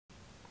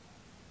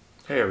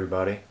Hey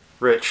everybody,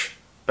 Rich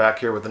back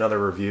here with another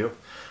review.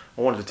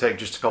 I wanted to take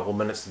just a couple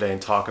minutes today and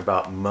talk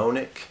about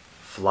Monic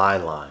Fly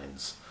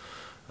Lines.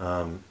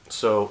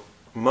 So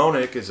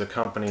Monic is a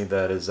company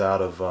that is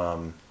out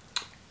of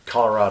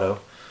Colorado.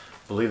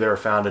 I believe they were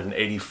founded in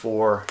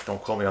 '84,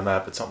 don't quote me on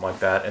that, but something like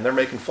that. And they're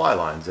making fly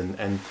lines,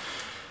 and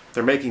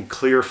they're making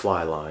clear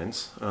fly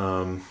lines.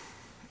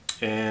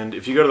 And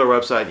if you go to their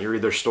website and you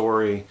read their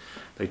story,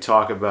 they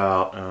talk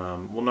about,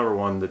 well, number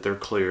one, that they're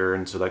clear,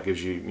 and so that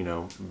gives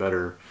you,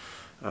 better,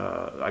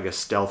 I guess,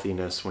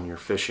 stealthiness when you're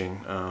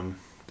fishing.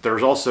 But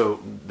there's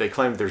also, they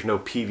claim there's no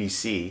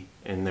PVC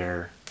in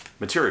their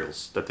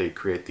materials that they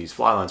create these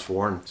fly lines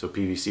for, and so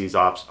PVC is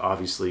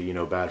obviously,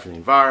 bad for the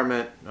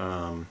environment.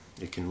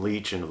 It can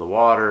leach into the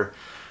water.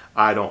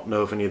 I don't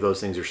know if any of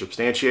those things are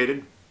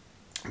substantiated,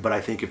 but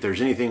I think if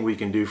there's anything we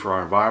can do for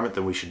our environment,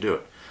 then we should do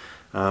it.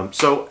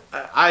 So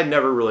I'd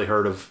never really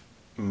heard of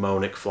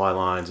Monic Fly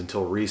Lines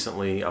until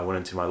recently. I went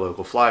into my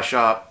local fly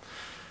shop,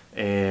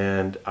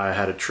 and I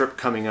had a trip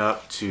coming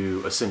up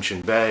to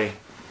Ascension Bay,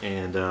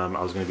 and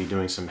I was going to be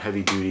doing some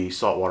heavy-duty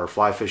saltwater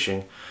fly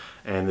fishing,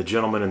 and the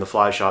gentleman in the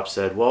fly shop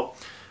said, well,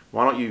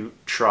 why don't you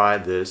try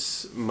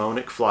this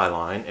Monic Fly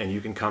Line, and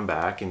you can come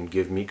back and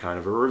give me kind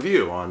of a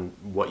review on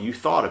what you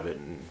thought of it.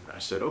 And I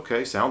said,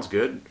 okay, sounds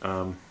good.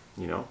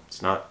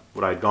 It's not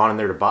what I'd gone in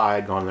there to buy.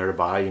 I'd gone in there to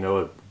buy,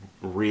 a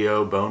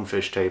Rio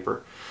Bonefish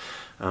taper.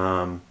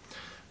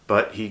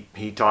 But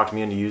he talked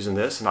me into using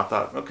this, and I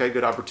thought, okay,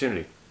 good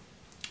opportunity.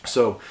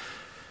 So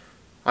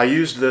I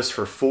used this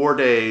for 4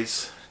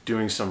 days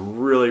doing some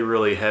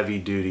really heavy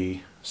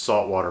duty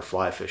saltwater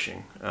fly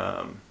fishing.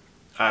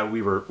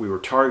 We were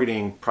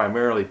targeting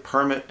primarily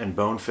permit and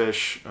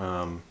bonefish.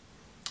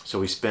 So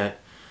we spent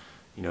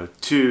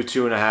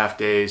 2.5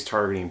 days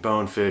targeting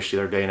bonefish, the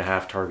other day and a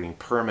half targeting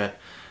permit.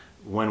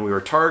 When we were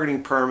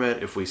targeting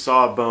permit, if we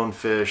saw a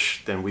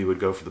bonefish, then we would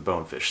go for the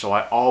bonefish. So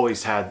I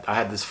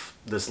had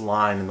this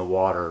line in the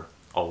water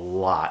a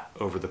lot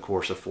over the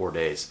course of 4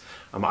 days.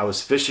 I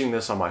was fishing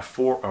this on my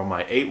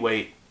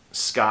 8-weight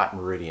Scott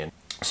Meridian.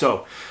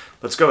 So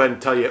let's go ahead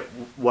and tell you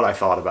what I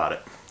thought about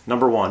it.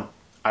 Number one,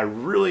 I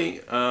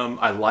really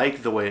I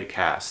like the way it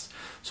casts.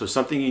 So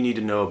something you need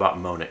to know about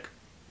Monic: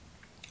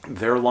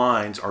 their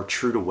lines are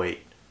true to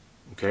weight.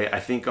 Okay, I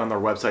think on their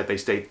website they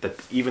state that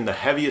even the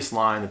heaviest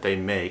line that they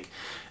make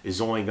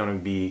is only going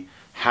to be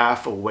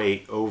half a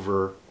weight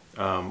over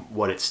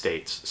what it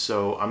states.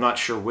 So I'm not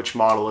sure which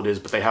model it is,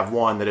 but they have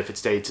one that if it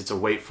states it's a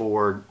weight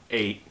forward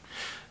 8,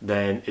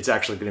 then it's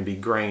actually going to be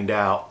grained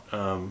out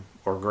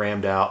or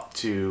grammed out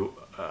to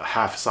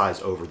half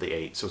size over the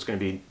 8. So it's going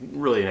to be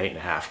really an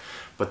 8.5.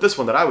 But this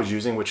one that I was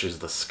using, which is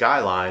the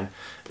Skyline,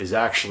 is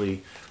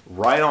actually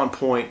right on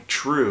point,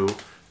 true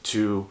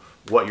to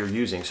what you're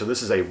using. So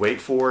this is a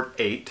weight forward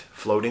 8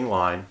 floating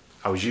line.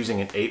 I was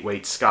using an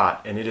 8-weight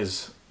Scott, and it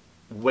is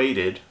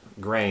weighted,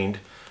 grained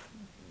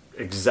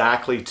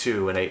exactly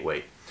to an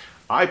 8-weight.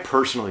 I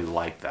personally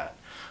like that.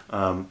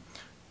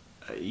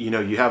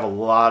 You have a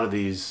lot of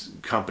these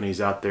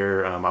companies out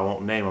there, I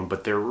won't name them,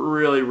 but they're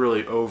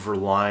really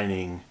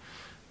overlining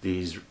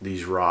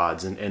these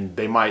rods, and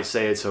they might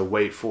say it's a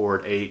weight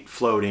forward 8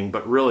 floating,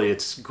 but really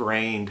it's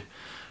grained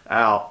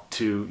out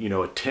to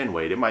a 10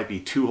 weight. It might be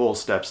 2 whole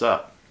steps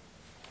up.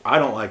 I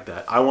don't like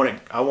that. I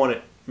want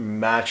it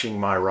matching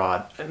my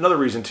rod. Another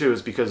reason too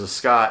is because the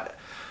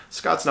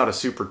Scott's not a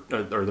super,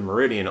 or the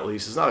Meridian at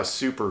least, is not a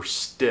super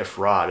stiff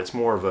rod. It's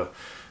more of a,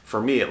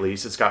 for me at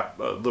least, it's got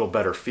a little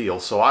better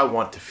feel. So I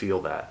want to feel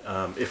that.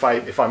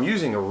 If I'm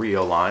using a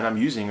Rio line, I'm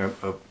using a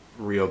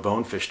Rio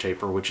Bonefish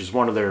taper, which is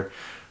one of their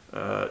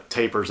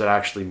tapers that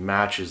actually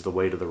matches the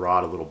weight of the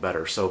rod a little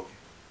better. So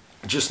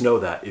just know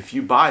that if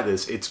you buy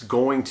this, it's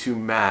going to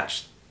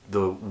match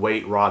the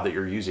weight rod that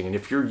you're using. And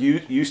if you're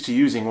used to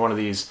using one of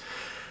these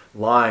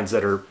lines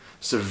that are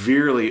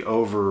severely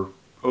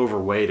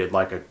overweighted,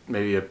 like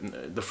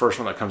the first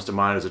one that comes to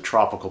mind is a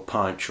Tropical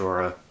Punch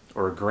or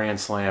a Grand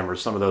Slam, or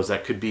some of those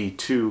that could be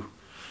two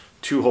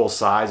whole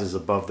sizes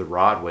above the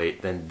rod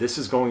weight, then this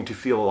is going to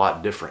feel a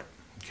lot different.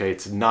 Okay,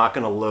 it's not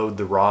going to load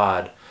the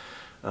rod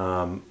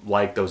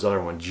like those other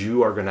ones.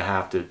 You are going to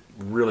have to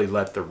really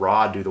let the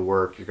rod do the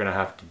work. You're going to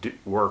have to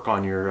work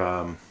on your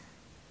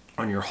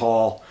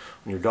haul,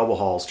 on your double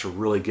hauls, to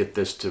really get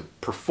this to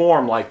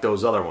perform like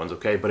those other ones.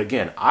 Okay, but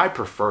again, I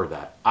prefer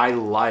that. I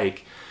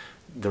like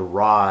the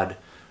rod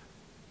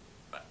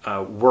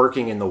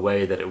working in the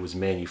way that it was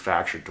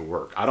manufactured to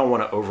work. I don't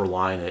want to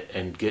overline it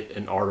and get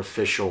an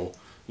artificial,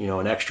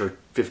 an extra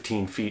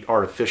 15 feet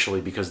artificially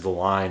because the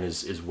line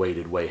is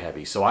weighted way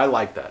heavy. So I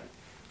like that.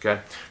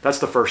 Okay, that's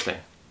the first thing.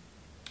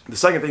 The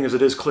second thing is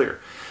it is clear.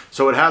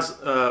 So it has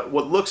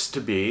what looks to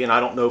be, and I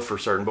don't know for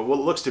certain, but what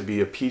looks to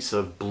be a piece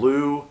of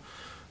blue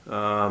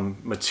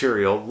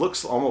material.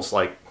 Looks almost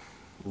like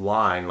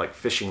line, like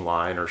fishing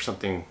line or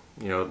something.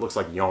 It looks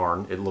like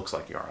yarn. It looks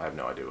like yarn. I have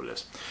no idea what it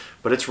is.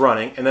 But it's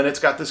running, and then it's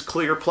got this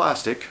clear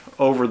plastic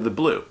over the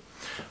blue.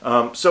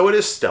 So it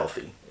is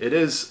stealthy. It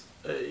is,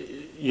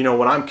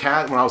 when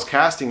I was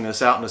casting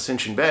this out in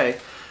Ascension Bay,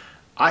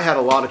 I had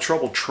a lot of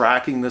trouble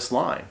tracking this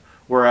line.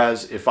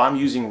 Whereas if I'm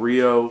using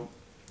Rio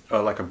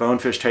like a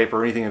Bonefish taper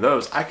or anything of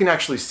those, I can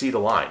actually see the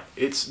line.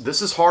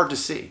 This is hard to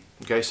see.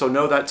 Okay, so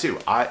know that too.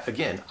 I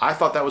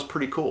thought that was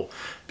pretty cool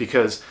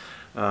because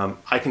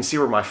I can see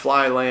where my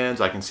fly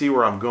lands, I can see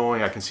where I'm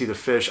going, I can see the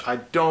fish. I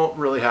don't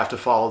really have to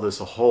follow this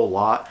a whole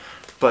lot,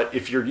 but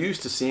if you're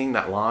used to seeing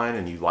that line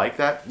and you like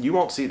that, you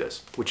won't see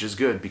this, which is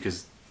good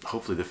because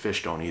hopefully the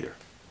fish don't either.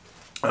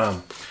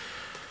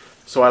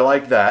 So I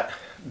like that.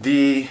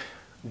 The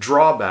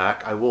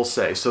drawback, I will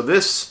say, so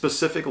this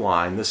specific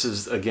line, this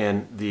is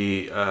again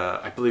the,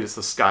 I believe it's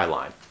the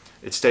Skyline.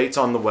 It states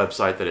on the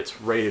website that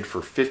it's rated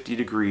for 50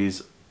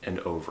 degrees and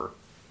over.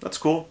 That's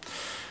cool.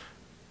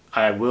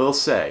 I will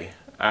say,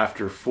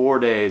 after 4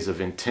 days of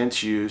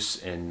intense use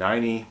in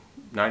 90,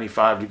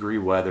 95 degree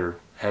weather,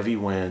 heavy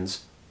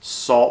winds,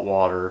 salt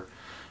water,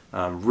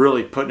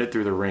 really putting it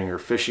through the ringer,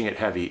 fishing it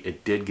heavy,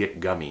 it did get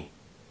gummy.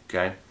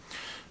 Okay.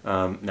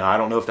 Now I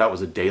don't know if that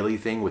was a daily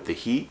thing with the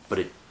heat, but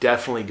it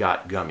definitely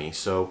got gummy.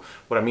 So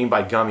what I mean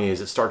by gummy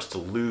is it starts to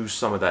lose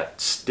some of that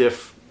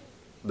stiff,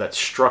 that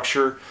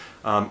structure,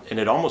 and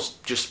it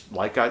almost just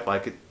like I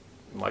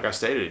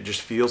stated, it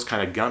just feels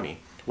kind of gummy,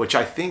 which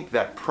I think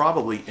that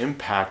probably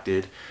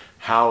impacted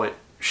how it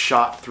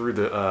shot through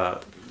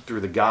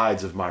the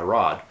guides of my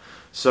rod.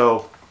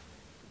 So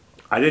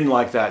I didn't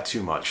like that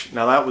too much.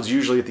 Now that was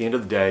usually at the end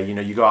of the day, you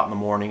know, you go out in the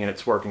morning and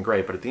it's working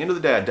great, but at the end of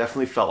the day, I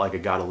definitely felt like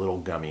it got a little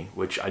gummy,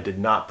 which I did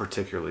not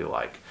particularly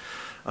like.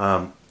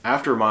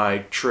 After my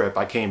trip,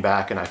 I came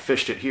back and I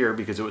fished it here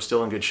because it was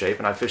still in good shape,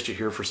 and I fished it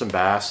here for some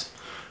bass,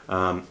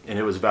 and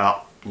it was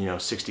about, you know,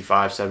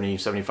 65, 70,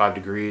 75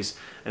 degrees,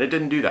 and it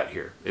didn't do that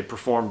here. It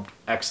performed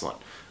excellent.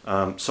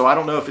 So I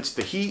don't know if it's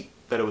the heat,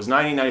 that it was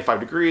 90, 95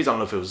 degrees. I don't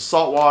know if it was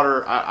salt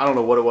water. I don't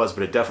know what it was,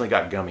 but it definitely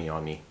got gummy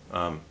on me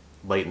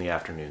late in the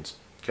afternoons.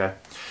 Okay.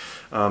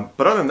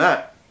 But other than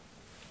that,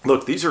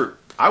 look,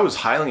 I was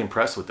highly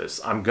impressed with this.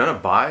 I'm going to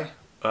buy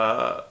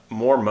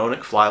more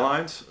Monic Fly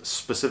Lines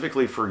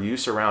specifically for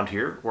use around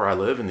here where I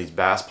live in these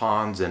bass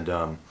ponds and,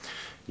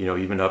 you know,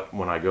 even up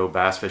when I go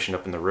bass fishing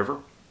up in the river.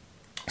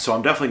 So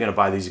I'm definitely going to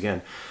buy these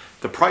again.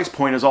 The price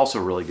point is also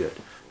really good.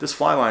 This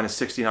fly line is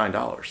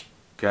 $69.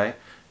 Okay.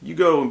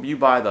 You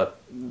buy the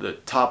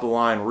top of the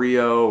line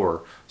Rio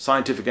or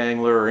Scientific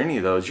Angler or any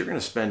of those, you're going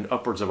to spend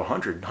upwards of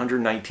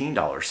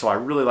 $119. So I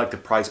really like the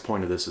price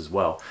point of this as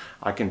well.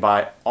 I can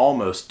buy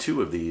almost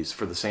 2 of these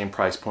for the same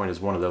price point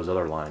as one of those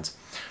other lines.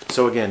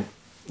 So again,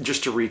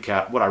 just to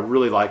recap, what I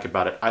really like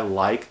about it, I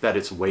like that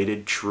it's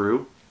weighted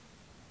true.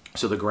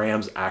 So the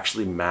grams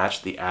actually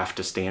match the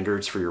AFTA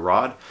standards for your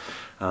rod.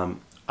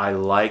 I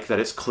like that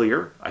it's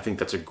clear. I think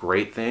that's a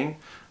great thing.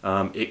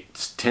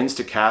 It tends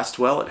to cast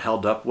well. It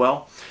held up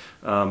well.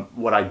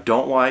 What I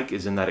don't like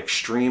is in that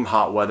extreme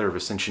hot weather of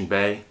Ascension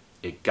Bay,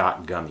 it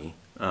got gummy.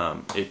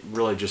 It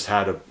really just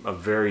had a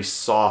very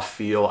soft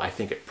feel. I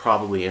think it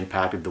probably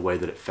impacted the way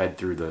that it fed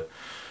through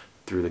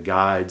the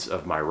guides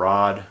of my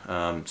rod.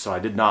 So I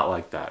did not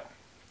like that.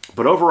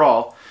 But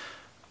overall,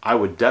 I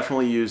would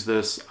definitely use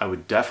this. I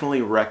would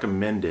definitely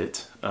recommend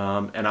it.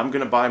 And I'm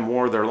going to buy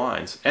more of their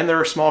lines. And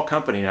they're a small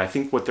company, and I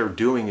think what they're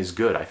doing is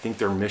good. I think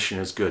their mission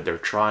is good. They're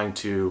trying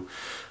to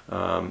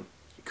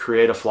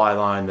create a fly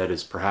line that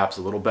is perhaps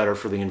a little better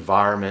for the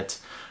environment,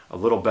 a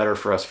little better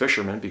for us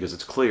fishermen because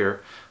it's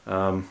clear.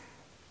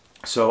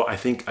 So I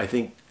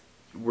think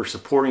we're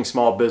supporting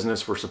small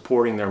business. We're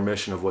supporting their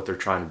mission of what they're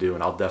trying to do,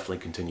 and I'll definitely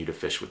continue to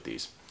fish with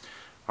these.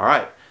 All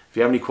right. If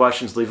you have any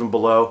questions, leave them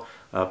below.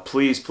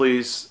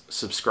 Please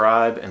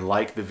subscribe and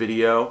like the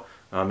video.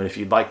 And if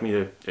you'd like me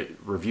to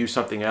review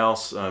something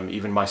else,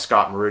 even my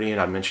Scott Meridian,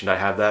 I mentioned I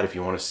have that. If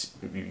you want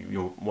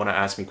to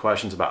ask me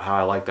questions about how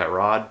I like that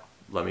rod,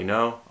 let me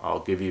know. I'll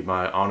give you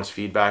my honest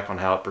feedback on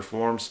how it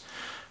performs.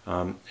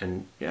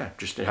 And yeah,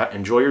 just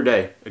enjoy your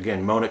day.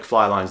 Again, Monic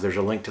Fly Lines. There's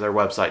a link to their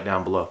website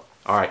down below.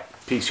 All right,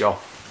 peace, y'all.